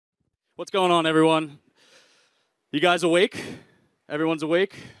What's going on, everyone? You guys awake? Everyone's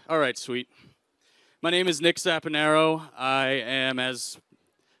awake? All right, sweet. My name is Nick Saponaro. I am, as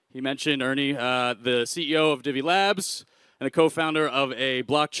he mentioned, Ernie, the CEO of Divi Labs and a co-founder of a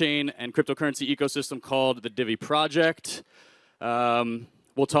blockchain and cryptocurrency ecosystem called the Divi Project.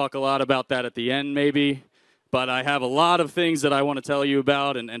 We'll talk a lot about that at the end, maybe. But I have a lot of things that I want to tell you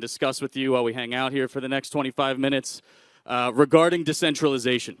about and discuss with you while we hang out here for the next 25 minutes regarding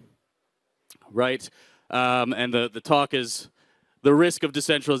decentralization. Right? And the talk is the risk of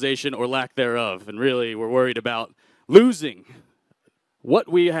decentralization or lack thereof. And really, we're worried about losing what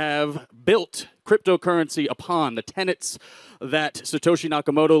we have built cryptocurrency upon, the tenets that Satoshi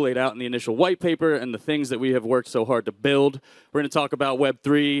Nakamoto laid out in the initial white paper and the things that we have worked so hard to build. We're going to talk about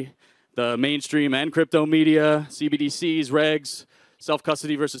Web3, the mainstream and crypto media, CBDCs, regs,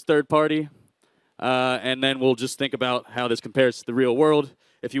 self-custody versus third-party. And then we'll just think about how this compares to the real world.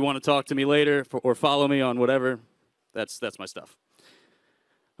 If you want to talk to me later or follow me on whatever, that's my stuff.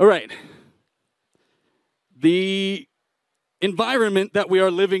 All right. The environment that we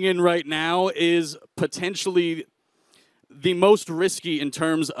are living in right now is potentially the most risky in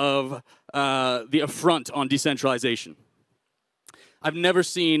terms of the affront on decentralization. I've never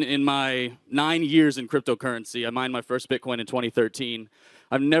seen in my 9 years in cryptocurrency, I mined my first Bitcoin in 2013,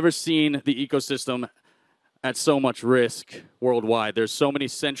 I've never seen the ecosystem at so much risk worldwide. There's so many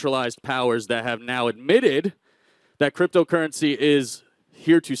centralized powers that have now admitted that cryptocurrency is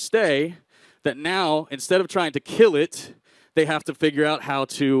here to stay, that now, instead of trying to kill it, they have to figure out how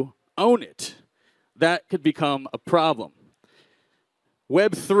to own it. That could become a problem.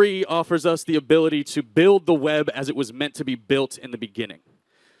 Web3 offers us the ability to build the web as it was meant to be built in the beginning,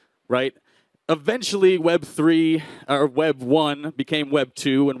 right? Eventually, Web3, or Web 1 became Web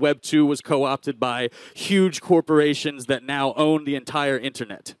 2, and Web 2 was co-opted by huge corporations that now own the entire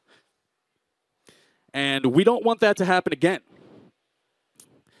internet. And we don't want that to happen again.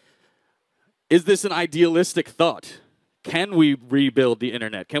 Is this an idealistic thought? Can we rebuild the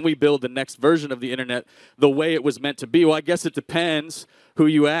internet? Can we build the next version of the internet the way it was meant to be? Well, I guess it depends who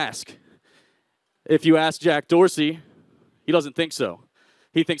you ask. If you ask Jack Dorsey, he doesn't think so.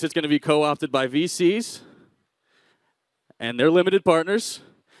 He thinks it's going to be co-opted by VCs and their limited partners,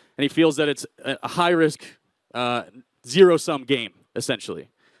 and he feels that it's a high-risk, zero-sum game, essentially.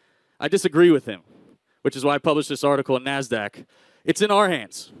 I disagree with him, which is why I published this article in NASDAQ. It's in our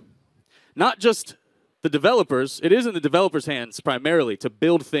hands. Not just the developers. It is in the developers' hands, primarily, to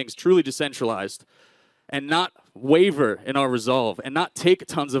build things truly decentralized and not waver in our resolve and not take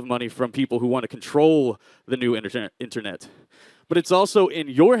tons of money from people who want to control the new internet. But it's also in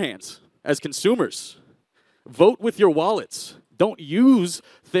your hands as consumers. Vote with your wallets. Don't use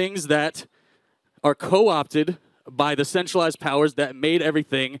things that are co-opted by the centralized powers that made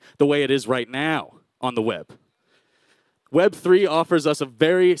everything the way it is right now on the web. Web3 offers us a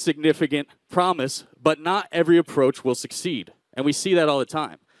very significant promise, but not every approach will succeed. And we see that all the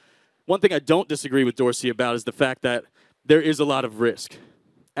time. One thing I don't disagree with Dorsey about is the fact that there is a lot of risk.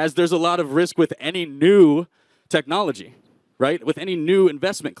 As there's a lot of risk with any new technology. Right? With any new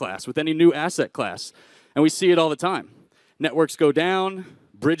investment class, with any new asset class. And we see it all the time. Networks go down,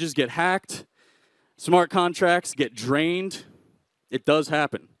 bridges get hacked, smart contracts get drained. It does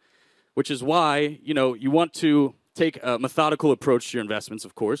happen. Which is why, you want to take a methodical approach to your investments,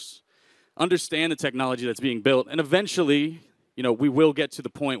 of course. Understand the technology that's being built, and eventually, we will get to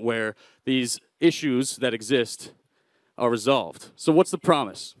the point where these issues that exist are resolved. So what's the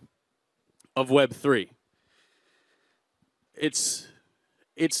promise of Web3? It's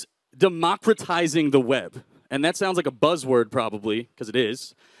democratizing the web. And that sounds like a buzzword probably, because it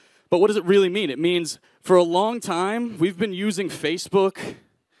is. But what does it really mean? It means for a long time, we've been using Facebook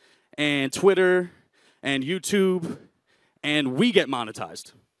and Twitter and YouTube, and we get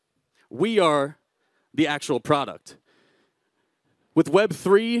monetized. We are the actual product. With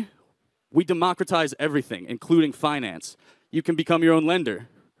Web3, we democratize everything, including finance. You can become your own lender,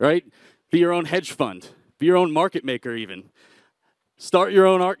 right? Be your own hedge fund. Be your own market maker, even. Start your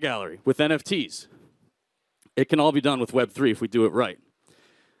own art gallery with NFTs. It can all be done with Web3 if we do it right.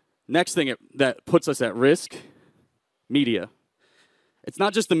 Next thing that puts us at risk, media. It's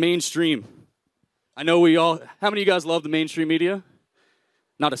not just the mainstream. I know how many of you guys love the mainstream media?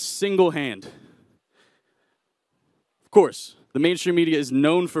 Not a single hand. Of course, the mainstream media is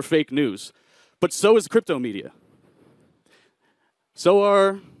known for fake news, but so is crypto media. So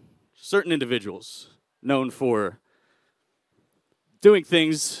are certain individuals known for doing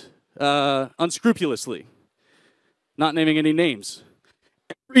things unscrupulously, not naming any names.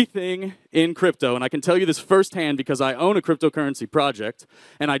 everything in crypto, and I can tell you this firsthand because I own a cryptocurrency project,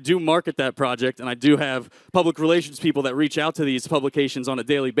 and I do market that project, and I do have public relations people that reach out to these publications on a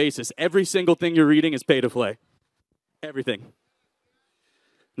daily basis. Every single thing you're reading is pay to play. Everything.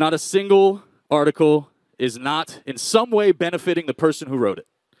 Not a single article is not in some way benefiting the person who wrote it.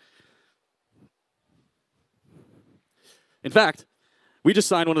 In fact, we just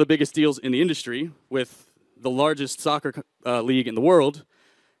signed one of the biggest deals in the industry with the largest soccer league in the world,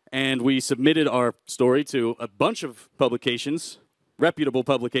 and we submitted our story to a bunch of publications, reputable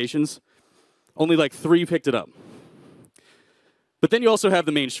publications. Only like 3 picked it up. But then you also have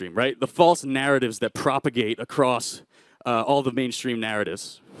the mainstream, right? The false narratives that propagate across all the mainstream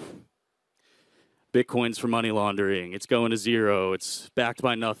narratives. Bitcoin's for money laundering. It's going to zero. It's backed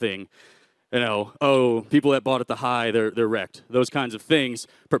by nothing. You know, oh, people that bought at the high, they're wrecked. Those kinds of things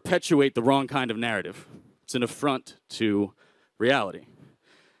perpetuate the wrong kind of narrative. It's an affront to reality.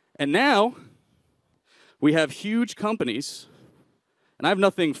 And now, we have huge companies, and I have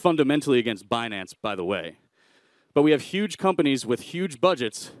nothing fundamentally against Binance, by the way, but we have huge companies with huge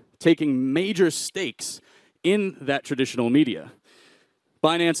budgets taking major stakes in that traditional media.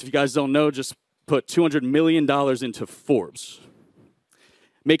 Binance, if you guys don't know, just put $200 million into Forbes,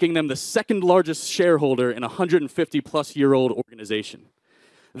 making them the second largest shareholder in a 150-plus-year-old organization.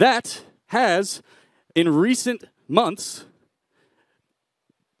 That has, in recent months,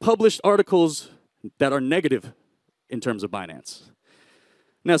 published articles that are negative in terms of Binance.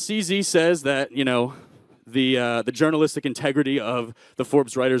 Now, CZ says that, you know, the journalistic integrity of the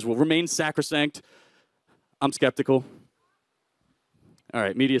Forbes writers will remain sacrosanct. I'm skeptical. All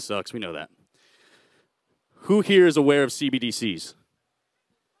right, media sucks, we know that. Who here is aware of CBDCs?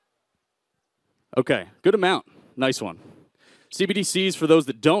 Okay, good amount, nice one. CBDCs, for those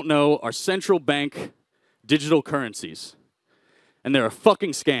that don't know, are central bank digital currencies. And they're a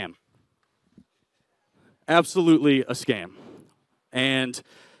fucking scam. Absolutely a scam. And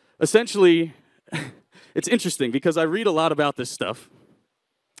essentially, it's interesting because I read a lot about this stuff.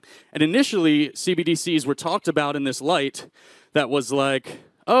 And initially, CBDCs were talked about in this light that was like,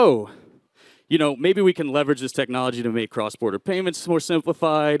 oh, you know, maybe we can leverage this technology to make cross-border payments more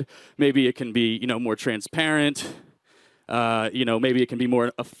simplified. Maybe it can be, you know, more transparent. You know, maybe it can be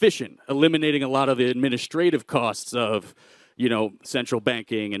more efficient, eliminating a lot of the administrative costs of, you know, central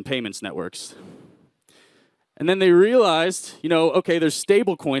banking and payments networks. And then they realized, you know, okay, there's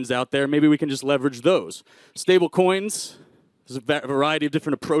stable coins out there. Maybe we can just leverage those. Stable coins, there's a variety of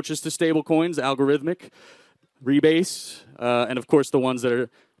different approaches to stable coins, algorithmic, rebase, and of course the ones that are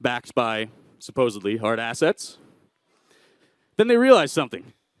backed by supposedly hard assets. Then they realized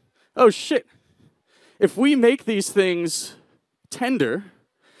something. Oh shit, if we make these things tender,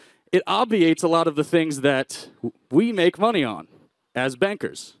 it obviates a lot of the things that we make money on as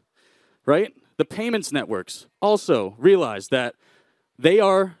bankers, right? The payments networks also realize that they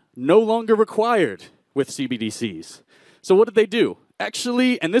are no longer required with CBDCs. So what did they do?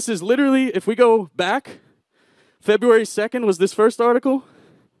 Actually, and this is literally, if we go back, February 2nd was this first article.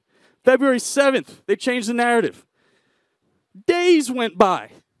 February 7th, they changed the narrative. Days went by.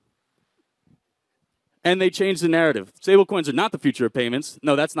 And they changed the narrative. Stablecoins are not the future of payments.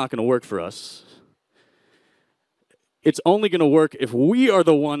 No, that's not going to work for us. It's only going to work if we are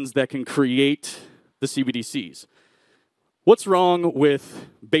the ones that can create the CBDCs. What's wrong with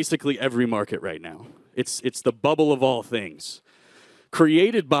basically every market right now? It's the bubble of all things,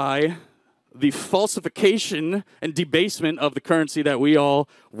 created by the falsification and debasement of the currency that we all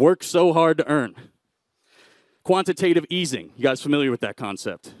work so hard to earn. Quantitative easing. You guys familiar with that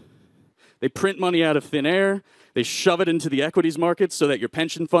concept? They print money out of thin air. They shove it into the equities markets so that your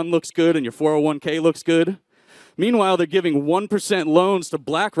pension fund looks good and your 401k looks good. Meanwhile, they're giving 1% loans to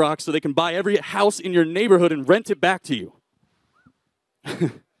BlackRock so they can buy every house in your neighborhood and rent it back to you.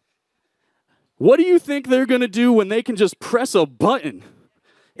 What do you think they're going to do when they can just press a button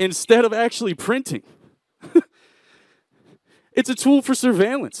instead of actually printing? It's a tool for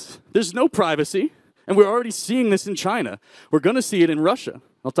surveillance. There's no privacy, and we're already seeing this in China. We're going to see it in Russia.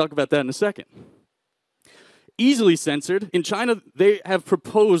 I'll talk about that in a second. Easily censored. In China, they have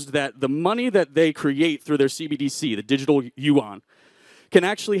proposed that the money that they create through their CBDC, the digital yuan, can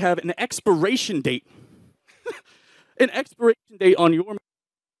actually have an expiration date. An expiration date on your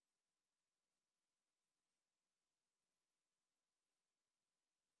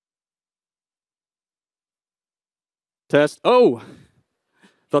test. Oh,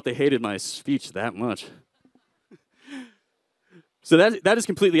 thought they hated my speech that much. So that is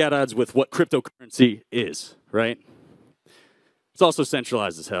completely at odds with what cryptocurrency is, right? It's also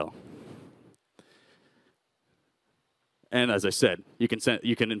centralized as hell. And as I said, you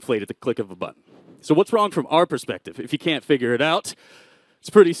can inflate at the click of a button. So what's wrong from our perspective? If you can't figure it out, it's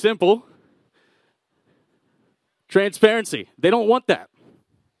pretty simple. Transparency. They don't want that.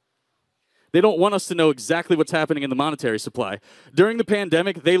 They don't want us to know exactly what's happening in the monetary supply. During the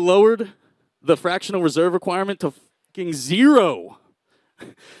pandemic, they lowered the fractional reserve requirement to fucking 0.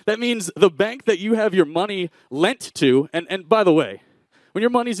 That means the bank that you have your money lent to, and by the way, when your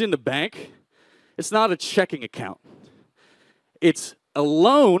money's in the bank, it's not a checking account. It's a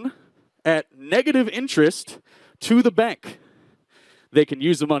loan at negative interest to the bank. They can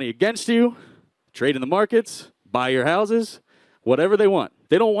use the money against you, trade in the markets, buy your houses, whatever they want.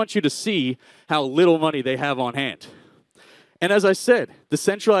 They don't want you to see how little money they have on hand. And as I said, the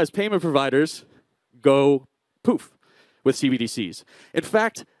centralized payment providers go poof with CBDCs. In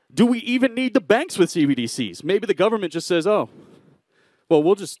fact, do we even need the banks with CBDCs? Maybe the government just says, oh, well,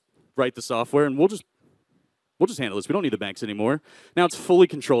 we'll just write the software and we'll just handle this. We don't need the banks anymore. Now it's fully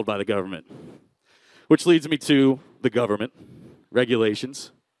controlled by the government. Which leads me to the government.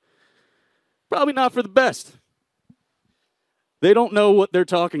 Regulations. Probably not for the best. They don't know what they're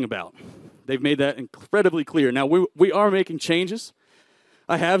talking about. They've made that incredibly clear. Now, we are making changes.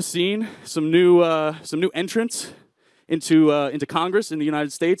 I have seen some new entrants into Congress in the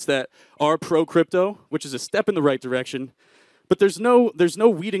United States that are pro-crypto, which is a step in the right direction. But there's no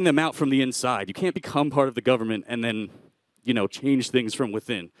weeding them out from the inside. You can't become part of the government and then, change things from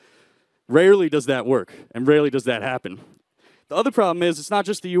within. Rarely does that work, and rarely does that happen. The other problem is it's not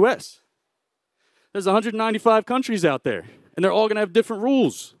just the U.S. There's 195 countries out there, and they're all going to have different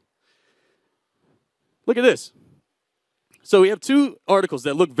rules. Look at this. So we have two articles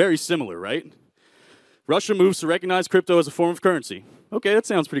that look very similar, right? Russia moves to recognize crypto as a form of currency. Okay, that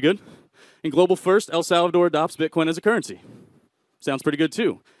sounds pretty good. In Global First, El Salvador adopts Bitcoin as a currency. Sounds pretty good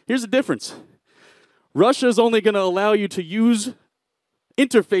too. Here's the difference. Russia is only going to allow you to use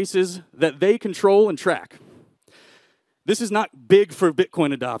interfaces that they control and track. This is not big for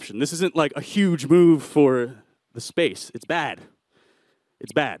Bitcoin adoption. This isn't like a huge move for the space. It's bad.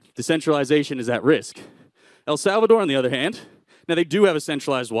 It's bad. Decentralization is at risk. El Salvador, on the other hand, now they do have a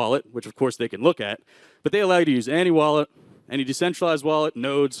centralized wallet, which of course they can look at, but they allow you to use any wallet, any decentralized wallet,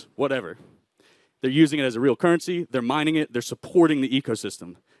 nodes, whatever. They're using it as a real currency. They're mining it. They're supporting the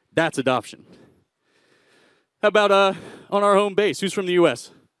ecosystem. That's adoption. How about on our home base? Who's from the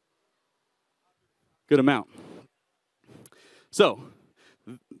US? Good amount. So,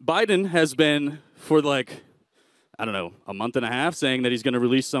 Biden has been for a month and a half saying that he's going to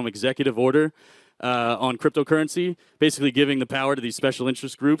release some executive order on cryptocurrency, basically giving the power to these special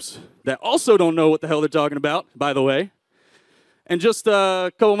interest groups that also don't know what the hell they're talking about, by the way. And just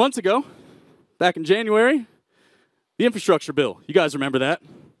a couple months ago, back in January, the infrastructure bill. You guys remember that?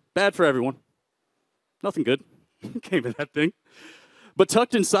 Bad for everyone. Nothing good came of that thing. But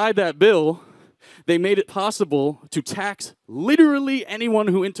tucked inside that bill, they made it possible to tax literally anyone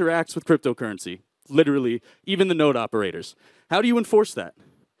who interacts with cryptocurrency. Literally, even the node operators. How do you enforce that?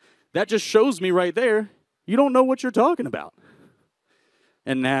 That just shows me right there, you don't know what you're talking about.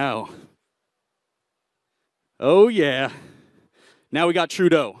 And now, oh yeah, now we got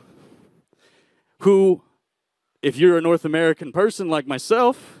Trudeau, who, if you're a North American person like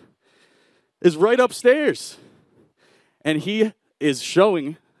myself, is right upstairs. And he is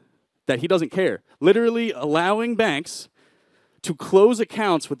showing that he doesn't care. Literally allowing banks to close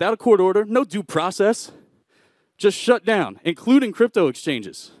accounts without a court order, no due process, just shut down, including crypto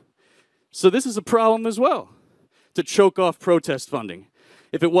exchanges. So this is a problem as well, to choke off protest funding.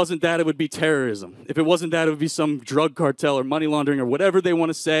 If it wasn't that, it would be terrorism. If it wasn't that, it would be some drug cartel or money laundering or whatever they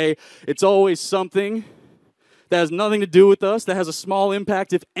want to say. It's always something that has nothing to do with us, that has a small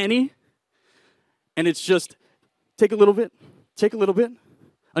impact, if any. And it's just take a little bit,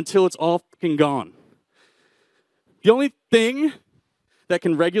 until it's all fucking gone. The only thing that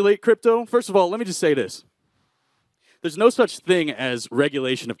can regulate crypto, first of all, let me just say this. There's no such thing as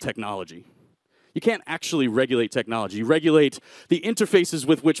regulation of technology. You can't actually regulate technology. You regulate the interfaces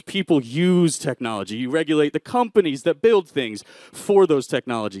with which people use technology. You regulate the companies that build things for those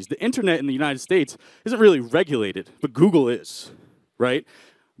technologies. The internet in the United States isn't really regulated, but Google is, right?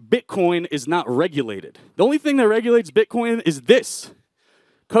 Bitcoin is not regulated. The only thing that regulates Bitcoin is this: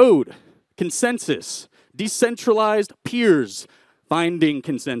 code, consensus, decentralized peers finding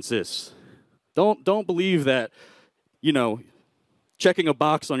consensus. Don't believe that, checking a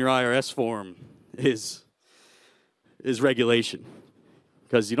box on your IRS form is regulation,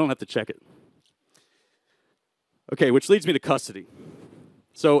 because you don't have to check it. Okay, which leads me to custody.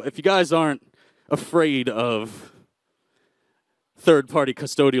 So if you guys aren't afraid of third-party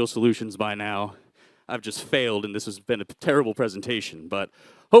custodial solutions by now, I've just failed and this has been a terrible presentation, but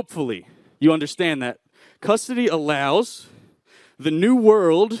hopefully you understand that custody allows the new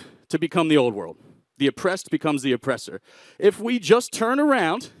world to become the old world. The oppressed becomes the oppressor. If we just turn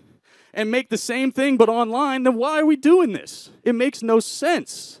around and make the same thing but online, then why are we doing this? It makes no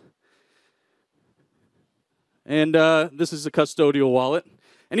sense. And this is a custodial wallet.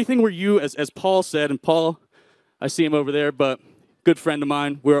 Anything where you, as Paul said, and Paul, I see him over there, but good friend of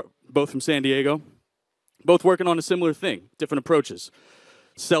mine, we're both from San Diego, both working on a similar thing, different approaches.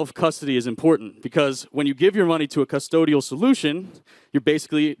 Self-custody is important because when you give your money to a custodial solution, you're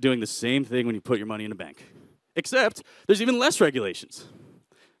basically doing the same thing when you put your money in a bank. Except there's even less regulations.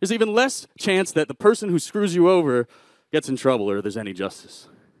 There's even less chance that the person who screws you over gets in trouble or there's any justice.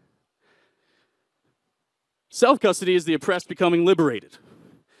 Self-custody is the oppressed becoming liberated.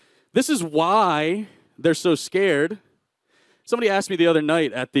 This is why they're so scared. Somebody asked me the other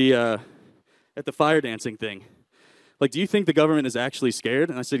night at the fire dancing thing, like, do you think the government is actually scared?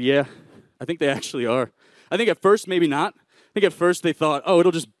 And I said, yeah, I think they actually are. I think at first, maybe not. I think at first they thought, oh,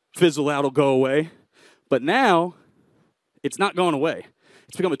 it'll just fizzle out, it'll go away. But now, it's not going away.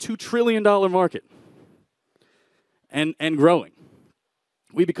 It's become a $2 trillion market and growing.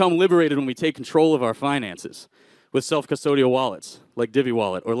 We become liberated when we take control of our finances with self-custodial wallets, like Divi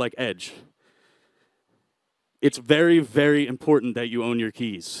Wallet or like Edge. It's very, very important that you own your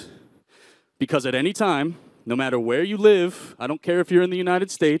keys. Because at any time, no matter where you live, I don't care if you're in the United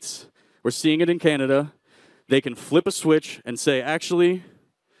States, we're seeing it in Canada, they can flip a switch and say, actually,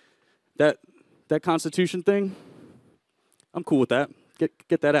 that Constitution thing, I'm cool with that.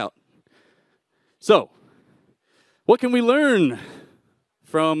 Get that out. So, what can we learn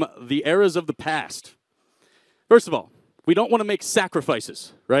from the eras of the past? First of all, we don't want to make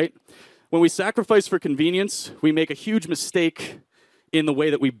sacrifices, right? When we sacrifice for convenience, we make a huge mistake in the way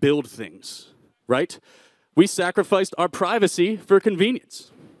that we build things, right? We sacrificed our privacy for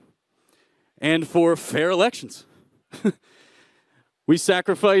convenience and for fair elections. We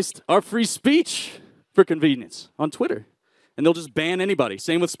sacrificed our free speech for convenience on Twitter. And they'll just ban anybody.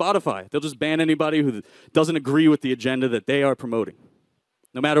 Same with Spotify. They'll just ban anybody who doesn't agree with the agenda that they are promoting,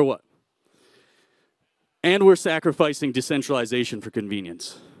 no matter what. And we're sacrificing decentralization for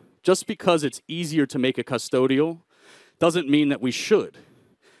convenience. Just because it's easier to make a custodial doesn't mean that we should.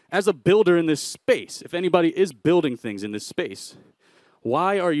 As a builder in this space, if anybody is building things in this space,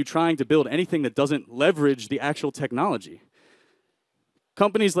 why are you trying to build anything that doesn't leverage the actual technology?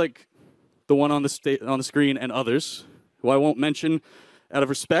 Companies like the one on the screen and others, who I won't mention out of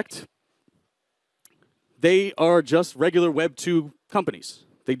respect, they are just regular Web 2 companies.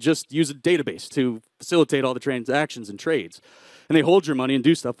 They just use a database to facilitate all the transactions and trades. And they hold your money and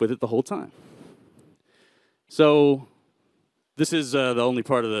do stuff with it the whole time. So this is the only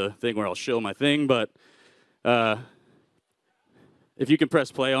part of the thing where I'll show my thing, but if you can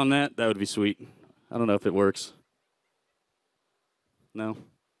press play on that, that would be sweet. I don't know if it works. No? All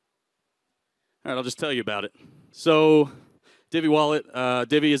right, I'll just tell you about it. So Divi Wallet,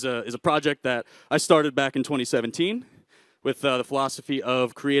 Divi is a project that I started back in 2017 with the philosophy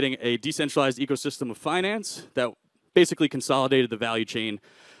of creating a decentralized ecosystem of finance that basically consolidated the value chain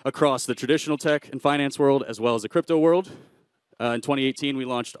across the traditional tech and finance world as well as the crypto world. In 2018, we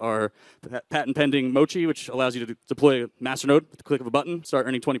launched our patent-pending Mochi, which allows you to deploy a masternode with the click of a button, start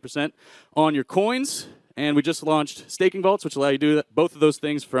earning 20% on your coins. And we just launched staking vaults, which allow you to do both of those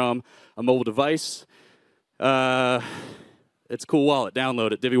things from a mobile device. It's a cool wallet.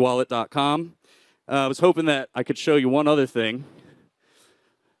 Download it, diviwallet.com. I was hoping that I could show you one other thing.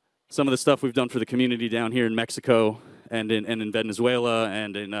 Some of the stuff we've done for the community down here in Mexico and in Venezuela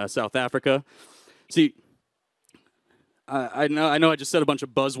and in South Africa. See, I know I just said a bunch of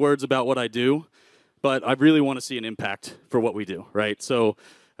buzzwords about what I do, but I really want to see an impact for what we do, right? So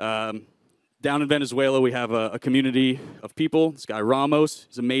down in Venezuela, we have a community of people. This guy Ramos,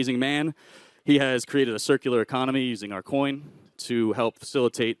 he's an amazing man. He has created a circular economy using our coin to help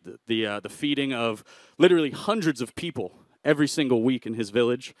facilitate the feeding of literally hundreds of people every single week in his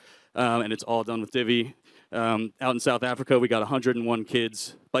village, and it's all done with Divi. Out in South Africa, we got 101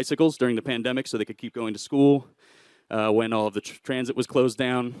 kids' bicycles during the pandemic so they could keep going to school when all of the transit was closed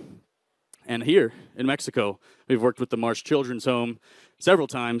down. And here in Mexico, we've worked with the Marsh Children's Home several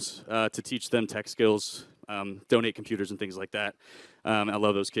times to teach them tech skills, donate computers and things like that. I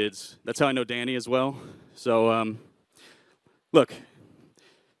love those kids. That's how I know Danny as well. So, look,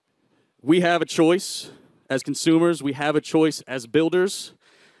 we have a choice as consumers. We have a choice as builders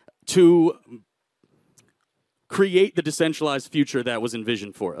to create the decentralized future that was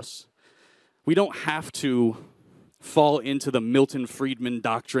envisioned for us. We don't have to fall into the Milton Friedman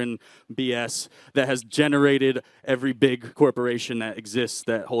doctrine BS that has generated every big corporation that exists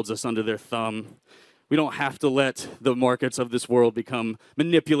that holds us under their thumb. We don't have to let the markets of this world become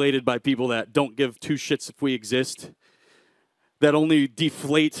manipulated by people that don't give two shits if we exist, that only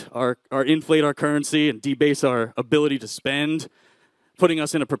deflate inflate our currency and debase our ability to spend, putting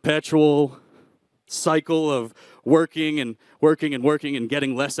us in a perpetual cycle of working and working and working and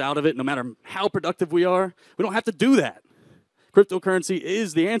getting less out of it, no matter how productive we are. We don't have to do that. Cryptocurrency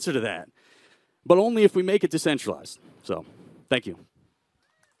is the answer to that, but only if we make it decentralized. So, thank you.